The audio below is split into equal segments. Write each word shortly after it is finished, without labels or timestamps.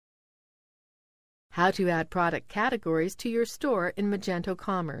How to add product categories to your store in Magento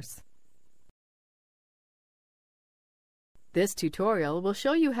Commerce. This tutorial will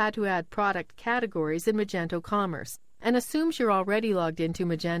show you how to add product categories in Magento Commerce and assumes you're already logged into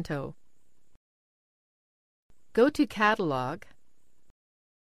Magento. Go to Catalog,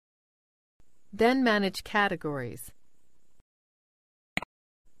 then Manage Categories.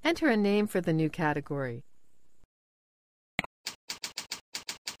 Enter a name for the new category.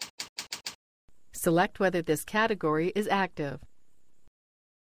 Select whether this category is active.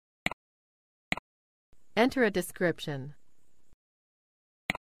 Enter a description.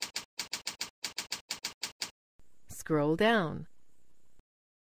 Scroll down.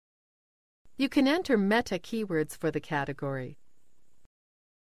 You can enter meta keywords for the category.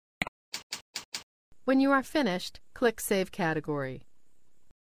 When you are finished, click Save Category.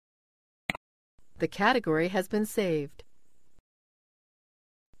 The category has been saved.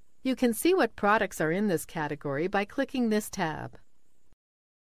 You can see what products are in this category by clicking this tab.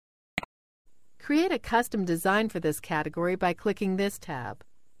 Create a custom design for this category by clicking this tab.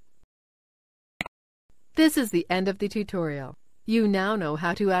 This is the end of the tutorial. You now know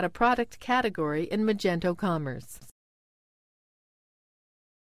how to add a product category in Magento Commerce.